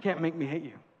 but you can't make me hate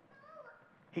you.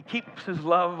 He keeps his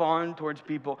love on towards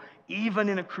people, even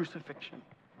in a crucifixion.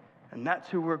 And that's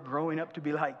who we're growing up to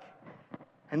be like.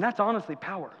 And that's honestly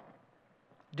power.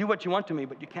 Do what you want to me,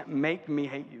 but you can't make me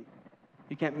hate you.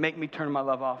 You can't make me turn my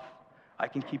love off. I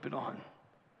can keep it on.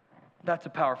 That's a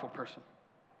powerful person,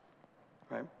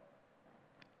 right?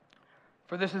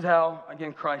 For this is how,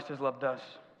 again, Christ has loved us.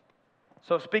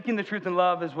 So speaking the truth in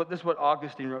love is what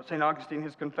Augustine wrote. St. Augustine,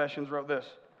 his Confessions, wrote this.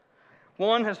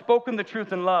 One has spoken the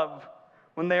truth in love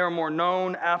when they are more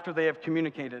known after they have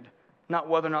communicated, not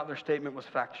whether or not their statement was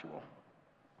factual.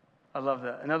 I love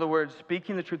that. In other words,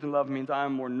 speaking the truth in love means I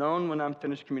am more known when I'm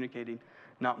finished communicating,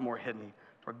 not more hidden,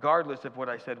 regardless if what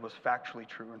I said was factually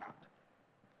true or not.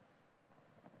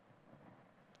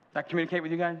 Does that communicate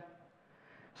with you guys?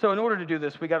 So in order to do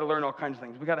this, we got to learn all kinds of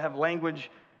things. We got to have language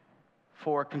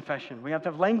for confession. We have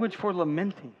to have language for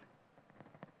lamenting.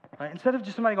 Right? Instead of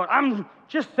just somebody going, I'm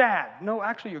just sad. No,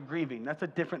 actually, you're grieving. That's a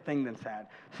different thing than sad.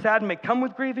 Sad may come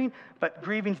with grieving, but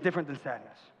grieving's different than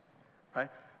sadness. Right?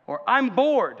 Or I'm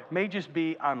bored may just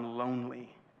be I'm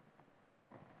lonely.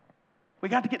 We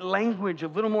got to get language a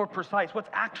little more precise. What's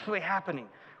actually happening?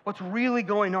 What's really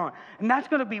going on? And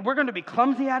we're going to be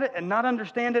clumsy at it and not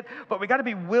understand it, but we got to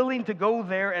be willing to go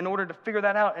there in order to figure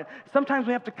that out. And sometimes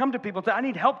we have to come to people and say, I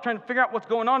need help trying to figure out what's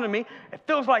going on in me. It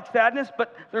feels like sadness,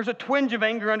 but there's a twinge of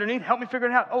anger underneath. Help me figure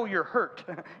it out. Oh, you're hurt.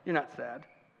 You're not sad.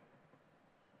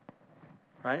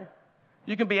 Right?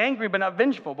 You can be angry but not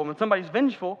vengeful, but when somebody's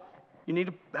vengeful, you need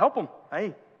to help them. Hey,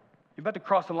 you're about to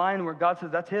cross the line where God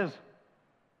says that's his.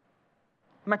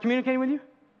 Am I communicating with you?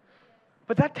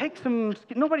 But that takes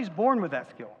nobody's born with that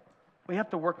skill. We have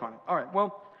to work on it. All right,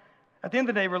 well, at the end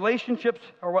of the day, relationships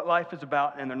are what life is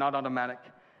about, and they're not automatic.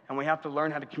 And we have to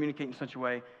learn how to communicate in such a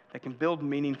way that can build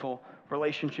meaningful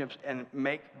relationships and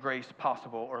make grace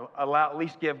possible, or at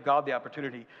least give God the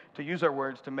opportunity to use our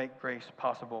words to make grace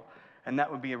possible. And that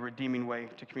would be a redeeming way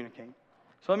to communicate.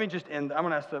 So let me just end. I'm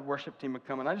going to ask the worship team to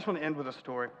come, and I just want to end with a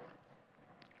story.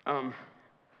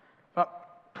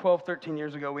 About 12, 13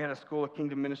 years ago, we had a school of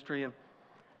kingdom ministry, and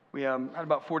we had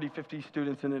about 40, 50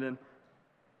 students in it,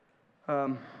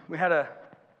 and we had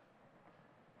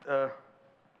a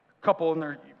couple in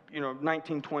their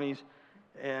 1920s,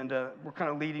 and we're kind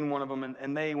of leading one of them,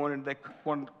 and they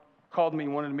called me,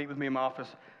 wanted to meet with me in my office.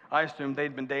 I assumed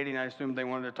they'd been dating. I assumed they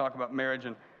wanted to talk about marriage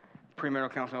and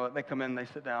premarital counseling. They come in, they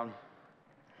sit down,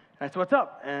 and I said, "What's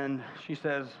up?" And she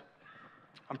says,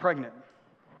 "I'm pregnant."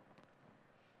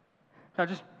 Now,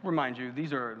 just remind you,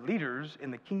 these are leaders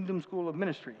in the Kingdom School of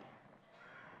Ministry.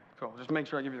 Cool. Just make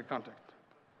sure I give you the context.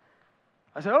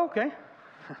 I said, "Oh, okay."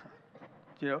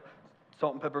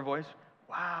 Salt and pepper voice.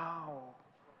 Wow.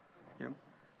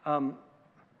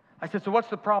 I said, "So what's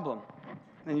the problem?"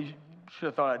 And you should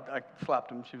have thought I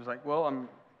slapped him. She was like, "Well, I'm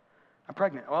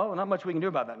pregnant." "Well, not much we can do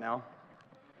about that now.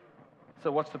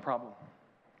 So what's the problem?"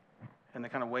 And they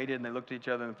kind of waited, and they looked at each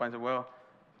other and finally said, "Well,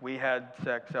 we had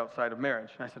sex outside of marriage."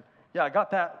 And I said, "Yeah, I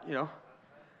got that,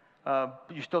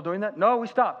 But you still doing that?" "No, we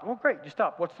stopped." "Well, great, you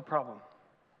stopped. What's the problem?"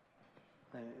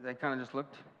 They kind of just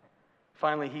looked.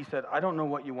 Finally, he said, "I don't know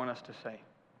what you want us to say."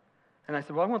 And I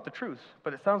said, "Well, I want the truth.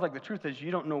 But it sounds like the truth is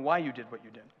you don't know why you did what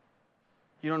you did.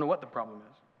 You don't know what the problem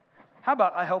is. How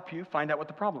about I help you find out what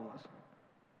the problem was?"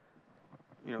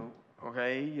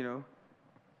 Okay.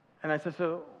 And I said,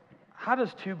 "So how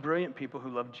does two brilliant people who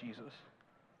love Jesus,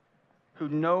 who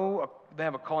know they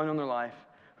have a calling on their life,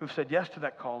 who've said yes to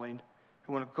that calling,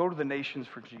 who want to go to the nations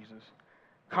for Jesus,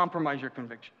 compromise your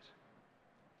convictions?"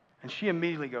 And she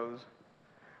immediately goes,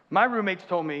 "My roommates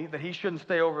told me that he shouldn't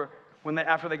stay over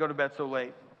after they go to bed so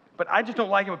late, but I just don't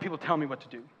like it when people tell me what to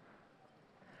do."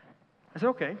 I said,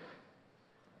 "Okay.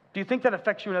 Do you think that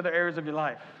affects you in other areas of your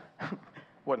life?"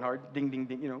 Wasn't hard. Ding, ding,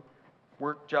 ding,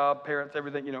 work, job, parents,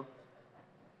 everything,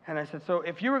 And I said, "So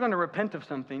if you were going to repent of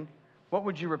something, what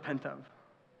would you repent of?"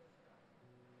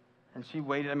 And she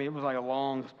waited. It was like a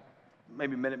long,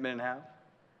 maybe a minute and a half.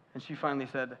 And she finally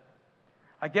said,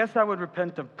 I guess I would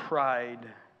repent of pride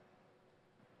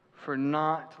for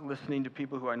not listening to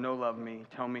people who I know love me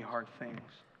tell me hard things.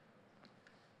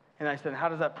 And I said, how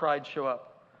does that pride show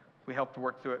up? We helped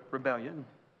work through it. Rebellion.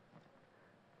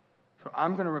 So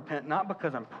I'm going to repent not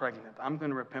because I'm pregnant. I'm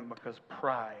going to repent because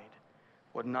pride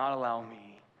would not allow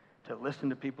me to listen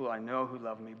to people I know who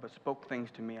love me but spoke things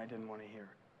to me I didn't want to hear.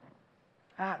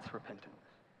 That's repentance.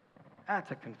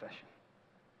 That's a confession.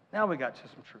 Now we got to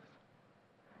some truth.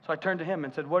 So I turned to him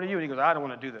and said, what are you? And he goes, I don't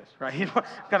want to do this, right? He kind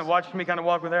of watched me kind of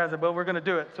walk with there. I said, well, we're going to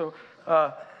do it. So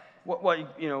how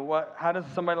does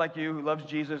somebody like you who loves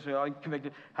Jesus,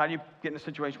 convicted, how do you get in a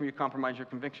situation where you compromise your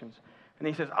convictions? And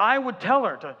he says, I would tell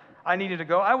her I needed to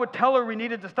go. I would tell her we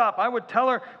needed to stop. I would tell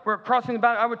her we're crossing the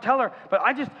boundary. I would tell her, but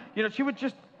I just, she would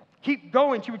just keep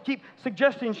going. She would keep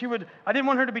suggesting. I didn't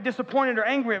want her to be disappointed or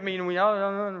angry at me.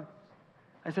 And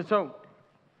I said, so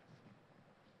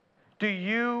do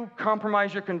you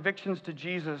compromise your convictions to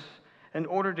Jesus in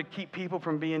order to keep people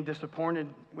from being disappointed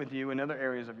with you in other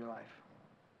areas of your life?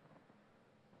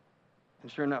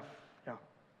 And sure enough, yeah.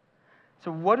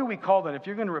 So what do we call that? If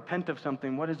you're going to repent of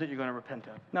something, what is it you're going to repent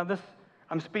of? Now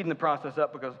I'm speeding the process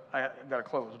up because I got to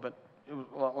close, but it was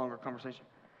a lot longer conversation.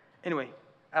 Anyway,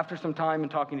 after some time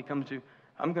and talking, he comes to,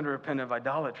 I'm going to repent of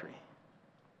idolatry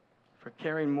for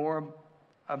caring more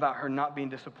about her not being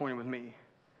disappointed with me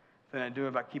than I do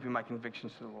about keeping my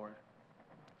convictions to the Lord.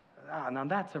 Now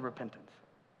that's a repentance.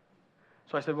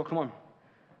 So I said, well, come on.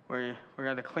 We're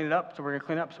going to clean it up, so we're going to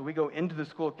clean it up. So we go into the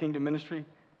School of Kingdom Ministry.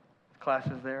 The class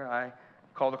is there. I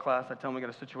call the class. I tell them we got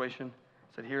a situation.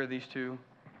 I said, here are these two.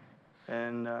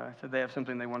 And I said they have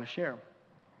something they want to share.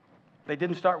 They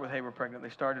didn't start with, hey, we're pregnant.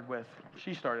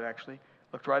 She started actually,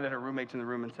 looked right at her roommates in the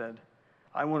room and said,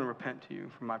 I want to repent to you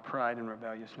for my pride and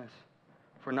rebelliousness,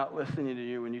 for not listening to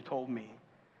you when you told me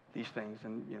these things.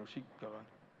 And, she goes on.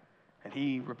 And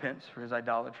he repents for his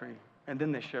idolatry. And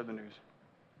then they share the news.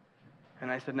 And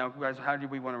I said, now, guys, how do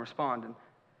we want to respond? And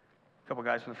a couple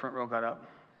guys from the front row got up.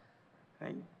 And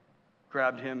they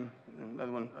grabbed him, and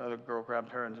another girl grabbed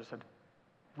her and just said,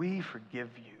 we forgive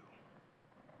you.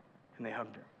 And they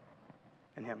hugged her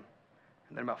and him.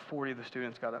 And then about 40 of the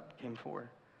students got up, came forward,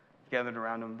 gathered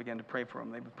around him, and began to pray for him.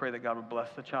 They would pray that God would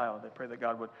bless the child. They pray that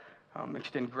God would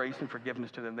extend grace and forgiveness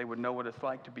to them. They would know what it's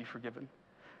like to be forgiven.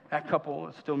 That couple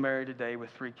is still married today with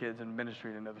 3 kids in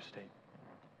ministry in another state.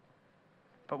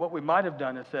 But what we might have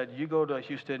done is said, you go to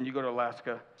Houston, you go to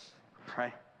Alaska,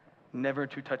 right? Never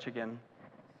to touch again.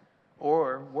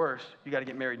 Or worse, you got to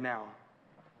get married now.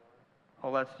 Oh,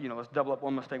 let's double up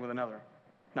one mistake with another.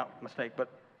 Not mistake, but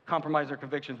compromise their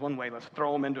convictions one way. Let's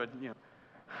throw them into it.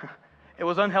 It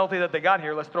was unhealthy that they got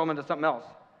here. Let's throw them into something else.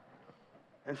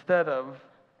 Instead of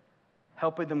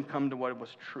helping them come to what was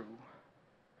true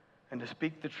and to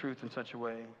speak the truth in such a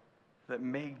way that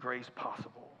made grace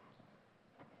possible.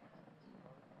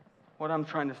 What I'm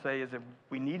trying to say is if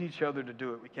we need each other to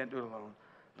do it, we can't do it alone.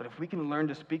 But if we can learn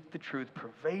to speak the truth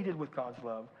pervaded with God's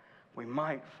love, we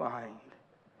might find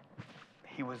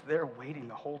he was there waiting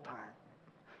the whole time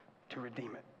to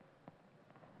redeem it.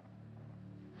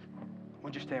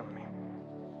 Would you stand with me?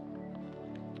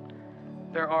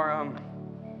 There are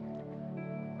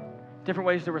different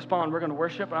ways to respond. We're going to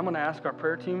worship, and I'm going to ask our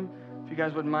prayer team, if you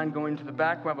guys wouldn't mind going to the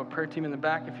back. We'll have a prayer team in the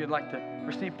back if you'd like to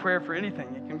receive prayer for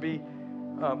anything. It can be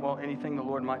anything the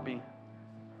Lord might be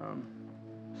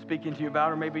speaking to you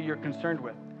about or maybe you're concerned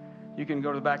with. You can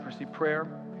go to the back, receive prayer.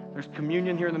 There's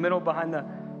communion here in the middle behind the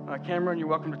camera, and you're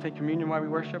welcome to take communion while we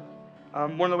worship.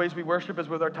 One of the ways we worship is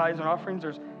with our tithes and offerings.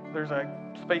 There's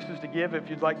spaces to give if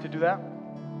you'd like to do that.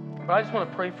 But I just want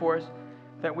to pray for us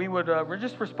that we would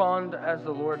just respond as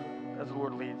the Lord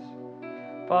leads.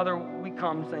 Father, we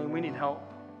come saying we need help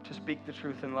to speak the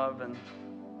truth in love, and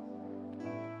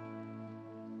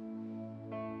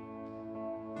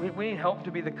we need help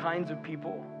to be the kinds of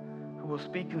people who will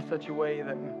speak in such a way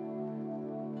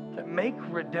that make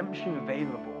redemption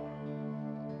available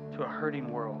to a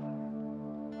hurting world.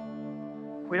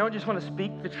 We don't just want to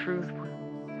speak the truth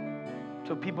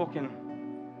so people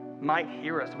might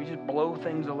hear us. We just blow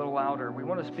things a little louder. We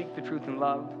want to speak the truth in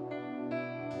love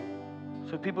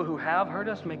so people who have hurt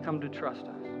us may come to trust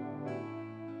us.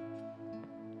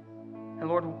 And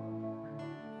Lord,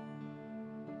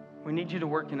 we need you to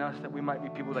work in us that we might be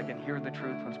people that can hear the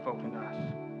truth when spoken to us.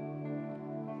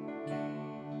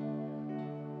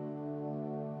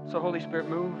 So Holy Spirit,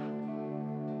 move.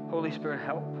 Holy Spirit,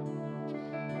 help.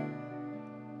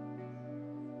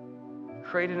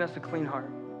 Create in us a clean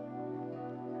heart,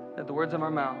 that the words of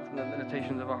our mouth and the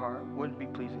meditations of our heart would be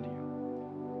pleasing to you.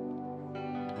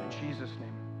 In Jesus'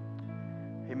 name,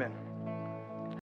 amen.